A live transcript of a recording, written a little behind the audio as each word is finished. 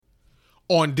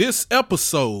On this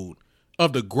episode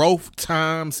of the Growth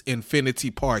Times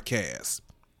Infinity podcast,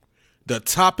 the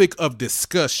topic of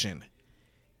discussion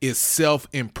is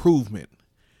self-improvement.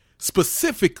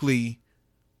 Specifically,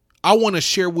 I want to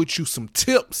share with you some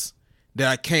tips that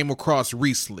I came across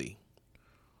recently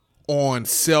on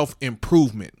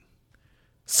self-improvement.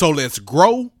 So let's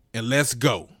grow and let's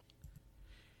go.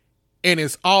 And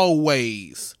as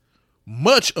always,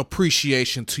 much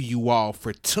appreciation to you all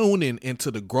for tuning into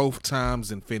the Growth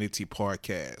Times Infinity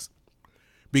podcast,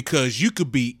 because you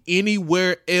could be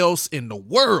anywhere else in the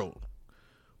world,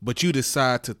 but you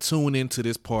decide to tune into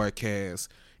this podcast,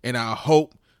 and I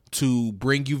hope to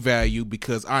bring you value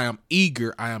because I am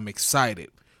eager, I am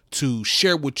excited to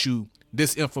share with you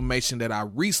this information that I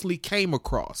recently came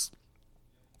across.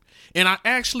 And I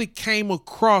actually came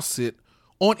across it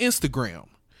on Instagram.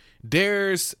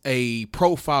 There's a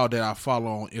profile that I follow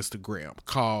on Instagram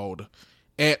called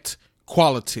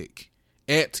 @Qualitic,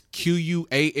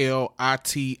 @QUALITICK.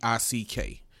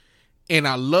 And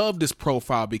I love this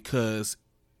profile because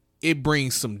it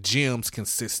brings some gems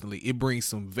consistently. It brings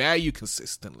some value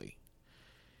consistently.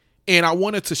 And I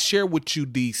wanted to share with you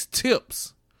these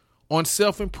tips on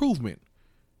self-improvement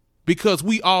because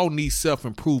we all need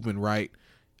self-improvement, right?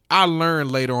 I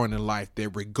learned later on in life that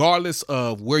regardless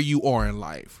of where you are in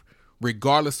life,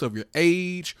 regardless of your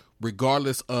age,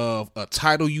 regardless of a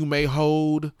title you may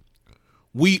hold,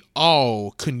 we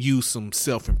all can use some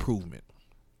self-improvement.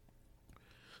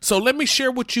 So let me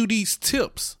share with you these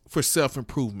tips for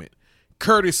self-improvement,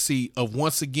 courtesy of,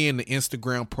 once again, the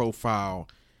Instagram profile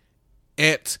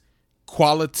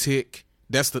 @Qualitic.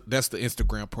 That's the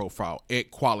Instagram profile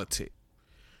 @Qualitic.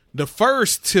 The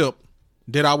first tip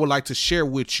that I would like to share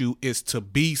with you is to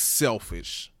be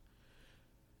selfish.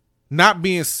 Not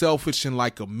being selfish in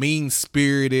like a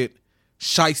mean-spirited,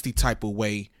 shiesty type of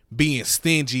way, being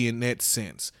stingy in that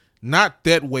sense. Not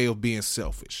that way of being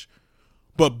selfish.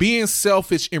 But being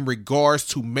selfish in regards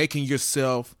to making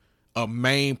yourself a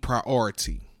main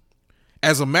priority.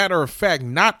 As a matter of fact,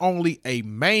 not only a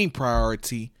main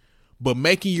priority, but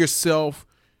making yourself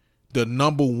the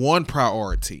number one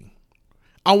priority.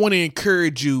 I want to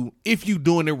encourage you, if you're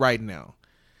doing it right now,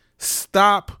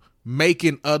 stop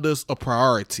making others a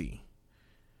priority.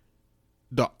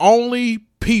 The only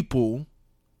people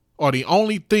or the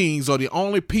only things or the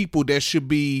only people that should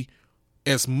be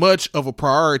as much of a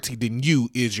priority than you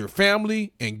is your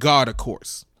family and God, of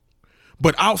course.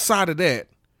 But outside of that,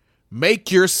 make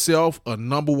yourself a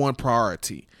number one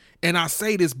priority. And I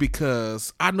say this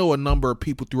because I know a number of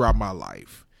people throughout my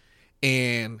life,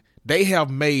 and they have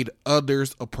made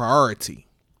others a priority.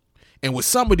 And with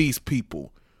some of these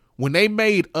people, when they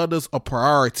made others a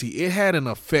priority, it had an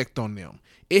effect on them.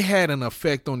 It had an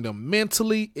effect on them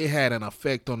mentally. It had an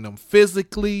effect on them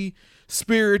physically,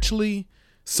 spiritually.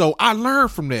 So I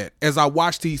learned from that as I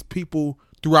watched these people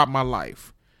throughout my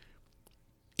life.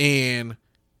 And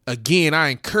again, I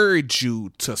encourage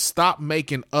you to stop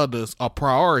making others a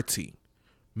priority.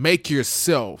 Make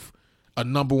yourself a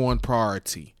number one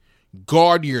priority.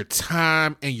 Guard your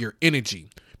time and your energy,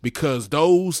 because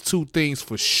those two things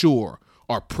for sure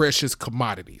are precious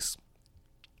commodities.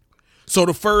 So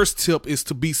the first tip is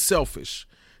to be selfish.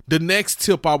 The next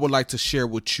tip I would like to share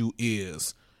with you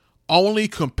is only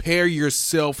compare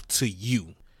yourself to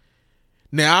you.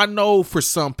 Now, I know for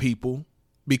some people,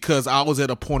 because I was at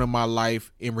a point in my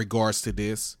life in regards to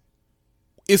this,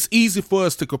 it's easy for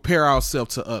us to compare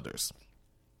ourselves to others,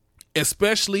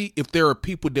 especially if there are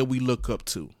people that we look up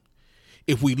to.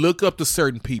 If we look up to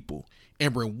certain people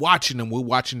and we're watching them, we're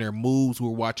watching their moves,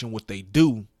 we're watching what they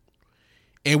do,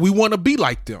 and we want to be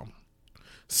like them.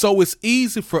 So it's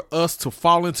easy for us to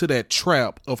fall into that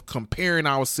trap of comparing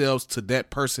ourselves to that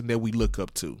person that we look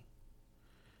up to.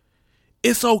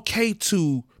 It's okay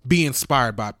to be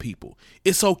inspired by people.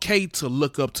 It's okay to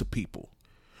look up to people.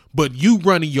 But you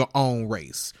running your own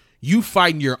race. You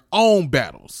fighting your own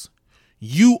battles.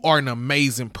 You are an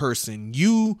amazing person.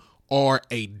 You are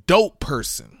a dope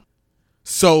person.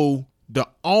 So the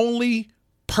only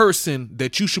person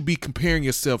that you should be comparing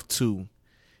yourself to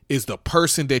is the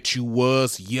person that you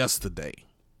was yesterday.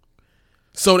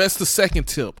 So that's the second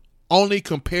tip. Only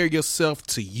compare yourself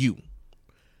to you.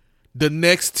 The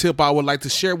next tip I would like to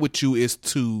share with you is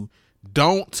to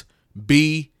don't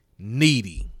be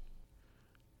needy.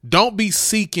 Don't be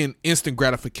seeking instant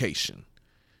gratification.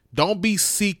 Don't be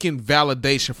seeking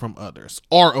validation from others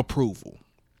or approval.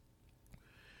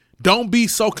 Don't be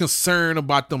so concerned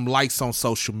about them likes on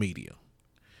social media.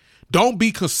 Don't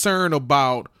be concerned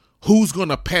about who's going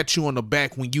to pat you on the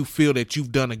back when you feel that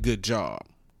you've done a good job.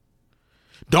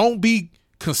 Don't be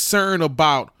concerned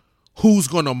about who's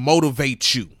going to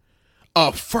motivate you.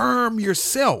 Affirm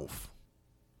yourself.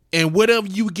 And whatever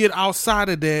you get outside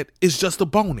of that is just a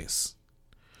bonus.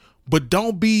 But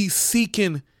don't be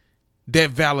seeking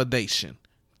that validation.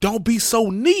 Don't be so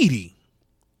needy.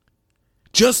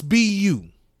 Just be you.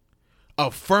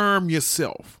 Affirm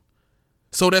yourself.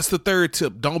 So that's the third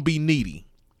tip. Don't be needy.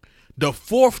 The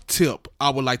fourth tip I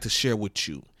would like to share with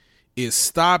you is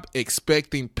stop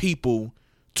expecting people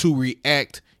to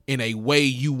react in a way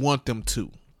you want them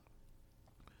to.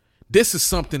 This is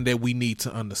something that we need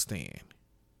to understand.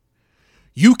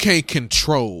 You can't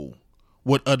control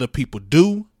what other people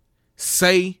do,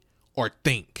 say, or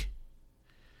think.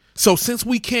 So since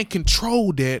we can't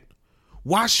control that,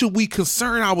 why should we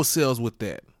concern ourselves with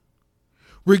that?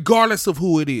 Regardless of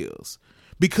who it is.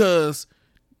 Because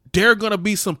there are going to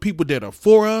be some people that are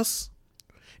for us,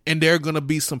 and there are going to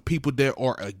be some people that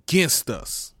are against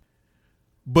us.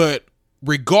 But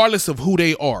regardless of who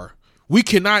they are, we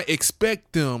cannot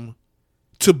expect them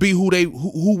to be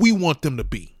who we want them to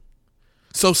be.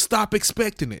 So stop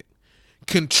expecting it.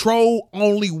 Control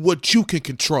only what you can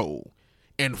control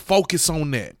and focus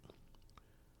on that.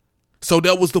 So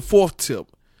that was the fourth tip.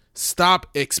 Stop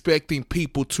expecting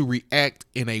people to react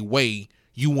in a way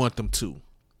you want them to.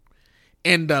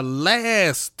 And the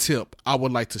last tip I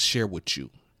would like to share with you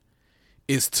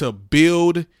is to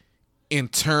build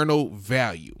internal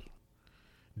value.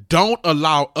 Don't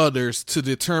allow others to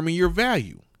determine your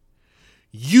value.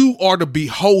 You are the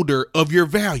beholder of your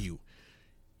value.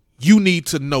 You need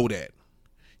to know that.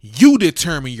 You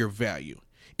determine your value,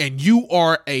 and you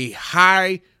are a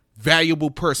high valuable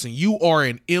person. You are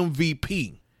an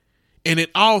MVP. And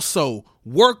it also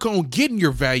work on getting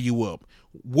your value up.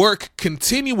 Work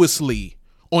continuously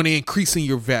on increasing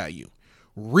your value.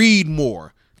 Read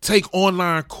more. Take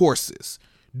online courses.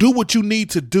 Do what you need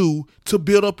to do to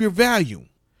build up your value.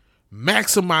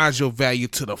 Maximize your value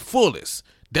to the fullest.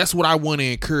 That's what I want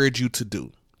to encourage you to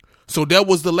do. So that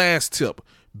was the last tip.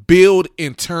 Build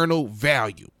internal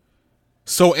value.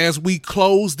 So as we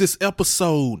close this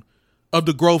episode of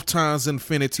the Growth Times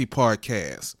Infinity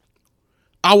podcast,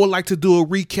 I would like to do a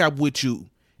recap with you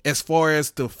as far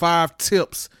as the 5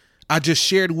 tips I just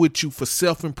shared with you for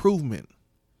self-improvement.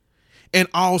 And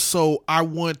also, I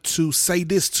want to say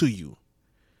this to you.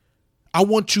 I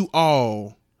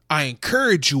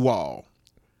encourage you all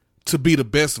to be the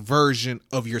best version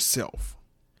of yourself.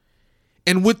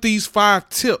 And with these 5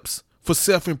 tips for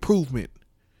self-improvement,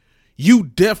 you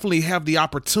definitely have the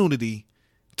opportunity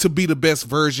to be the best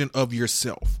version of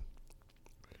yourself.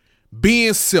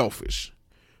 Being selfish,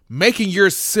 making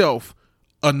yourself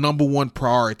a number one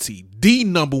priority, the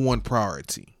number one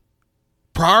priority.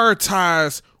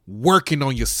 Prioritize working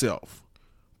on yourself.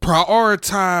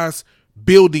 Prioritize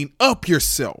building up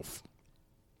yourself.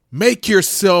 Make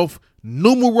yourself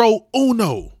numero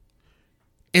uno.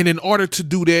 And in order to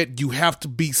do that, you have to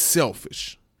be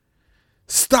selfish.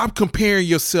 Stop comparing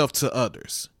yourself to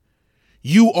others.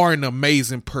 You are an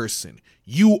amazing person.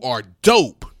 You are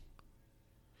dope.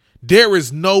 There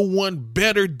is no one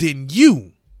better than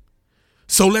you.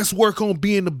 So let's work on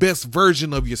being the best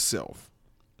version of yourself.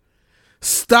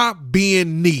 Stop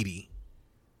being needy.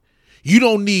 You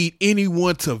don't need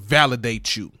anyone to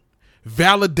validate you.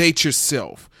 Validate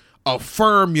yourself.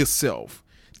 Affirm yourself.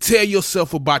 Tell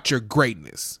yourself about your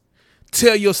greatness.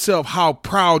 Tell yourself how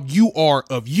proud you are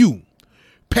of you.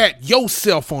 Pat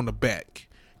yourself on the back.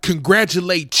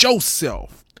 Congratulate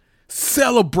yourself.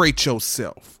 Celebrate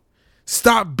yourself.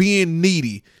 Stop being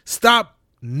needy. Stop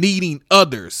needing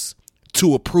others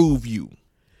to approve you.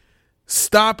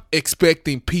 Stop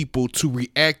expecting people to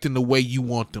react in the way you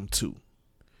want them to.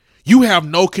 You have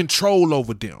no control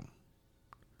over them.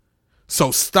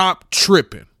 So stop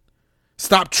tripping.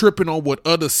 Stop tripping on what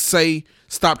others say.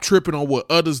 Stop tripping on what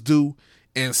others do.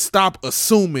 And stop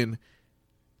assuming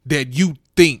that you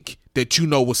think that you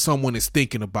know what someone is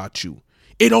thinking about you.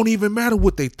 It don't even matter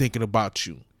what they're thinking about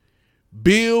you.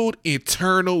 Build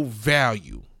internal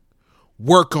value.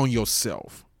 Work on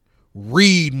yourself.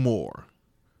 Read more.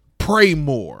 Pray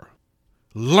more.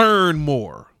 Learn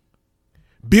more.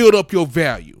 Build up your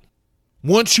value.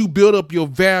 Once you build up your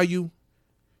value,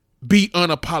 be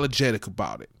unapologetic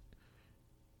about it.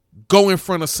 Go in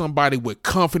front of somebody with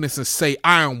confidence and say,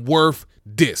 I am worth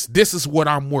this. This is what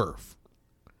I'm worth.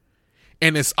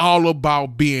 And it's all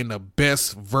about being the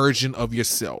best version of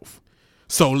yourself.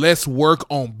 So let's work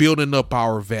on building up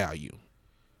our value.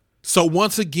 So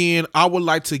once again, I would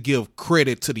like to give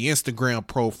credit to the Instagram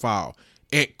profile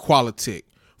at Qualitic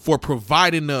for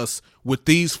providing us with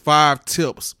these 5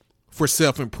 tips for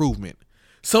self-improvement.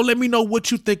 So let me know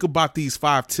what you think about these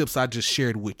 5 tips I just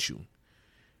shared with you.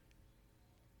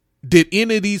 Did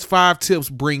any of these 5 tips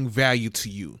bring value to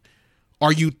you?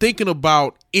 Are you thinking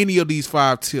about any of these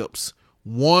 5 tips?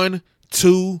 1,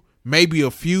 2, maybe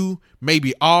a few,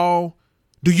 maybe all?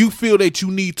 Do you feel that you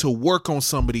need to work on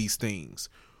some of these things?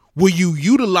 Will you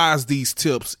utilize these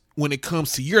tips when it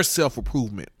comes to your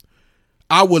self-improvement?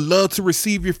 I would love to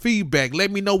receive your feedback.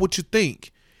 Let me know what you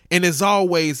think. And as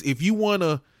always, if you want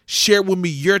to share with me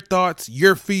your thoughts,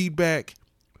 your feedback,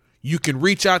 you can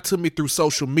reach out to me through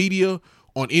social media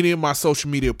on any of my social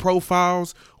media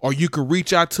profiles, or you can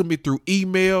reach out to me through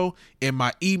email, and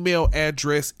my email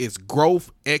address is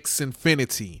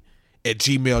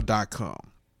growthxinfinity@gmail.com.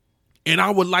 And I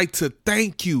would like to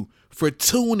thank you for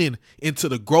tuning into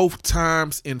the Growth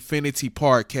Times Infinity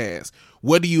podcast.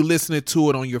 Whether you listening to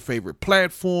it on your favorite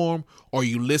platform or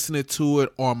you listening to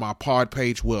it on my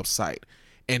Podpage website.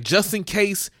 And just in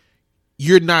case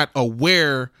you're not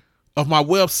aware of my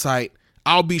website,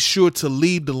 I'll be sure to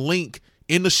leave the link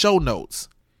in the show notes.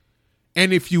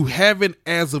 And if you haven't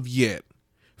as of yet,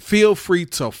 feel free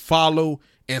to follow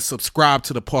and subscribe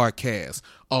to the podcast,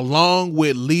 along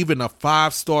with leaving a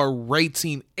 5-star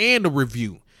rating and a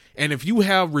review. And if you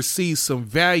have received some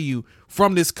value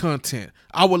from this content,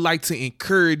 I would like to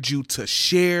encourage you to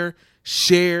share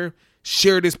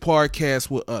this podcast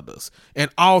with others.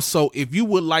 And also, if you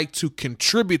would like to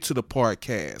contribute to the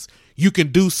podcast, you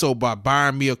can do so by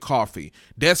buying me a coffee.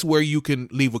 That's where you can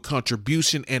leave a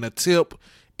contribution and a tip.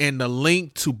 And the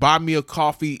link to buy me a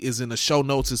coffee is in the show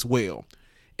notes as well.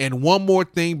 And one more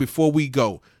thing before we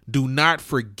go, do not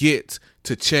forget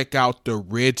to check out the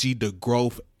Reggie the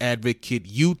Growth Advocate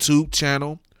YouTube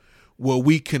channel, where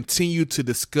we continue to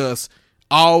discuss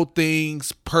all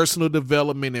things personal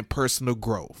development and personal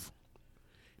growth.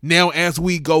 Now, as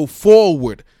we go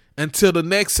forward, until the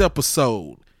next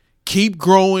episode, keep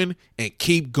growing and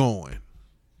keep going.